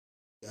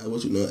I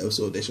was another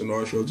episode of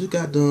DayShawnrshow. Just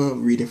got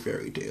done reading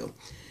Fairy Tail.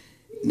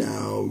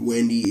 Now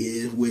Wendy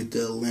is with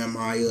the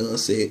Lamaya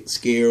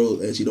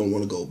scared and she don't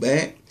want to go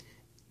back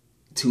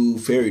to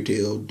Fairy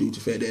Tail due to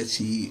the fact that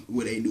she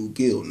with a new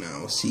guild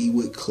now. She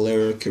with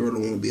Clara don't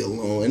want to be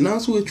alone, and now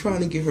we're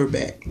trying to get her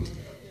back.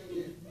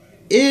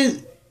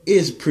 It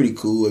is pretty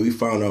cool. We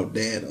found out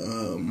that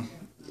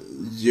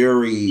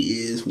Zuri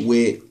is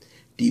with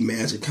the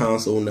Master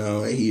Council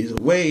now, and he is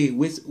away,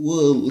 which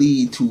will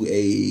lead to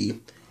a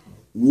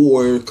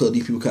war because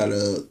these people kind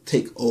of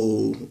take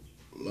old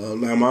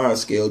Lamar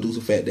scale due to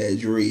the fact that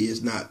Zuri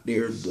is not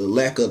there. The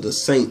lack of the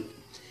Saint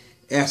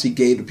actually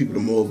gave the people the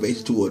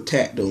motivation to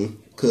attack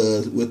them,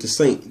 because with the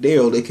Saint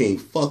there, they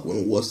can't fuck with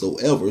them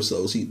whatsoever.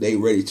 So they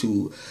ready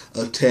to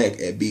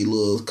attack and be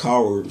little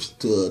cowards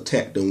to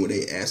attack them when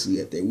they actually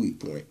at their weak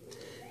point.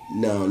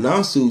 Now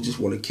Nasu just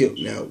want to kill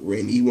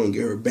Randy. He want to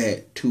get her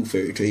back to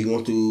Fairy Tail. He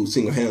want to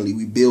single-handedly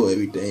rebuild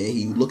everything.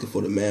 He looking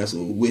for the master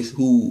with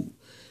who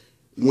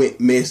went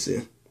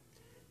missing,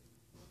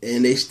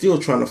 and they still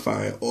trying to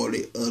find all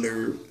the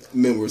other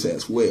members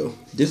as well.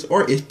 This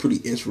art is pretty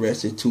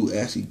interesting to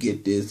actually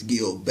get this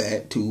guild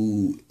back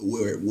to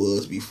where it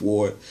was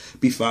before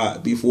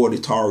the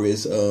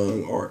Taurus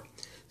art.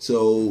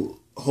 So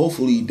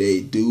hopefully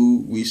they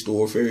do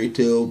restore Fairy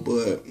Tail,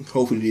 but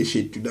hopefully this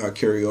shit do not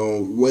carry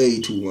on way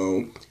too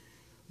long.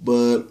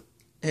 But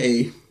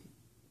hey,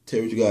 tell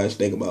me what you guys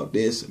think about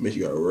this. Make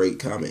sure you rate,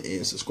 comment,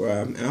 and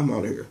subscribe. And I'm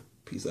out of here.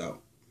 Peace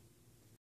out.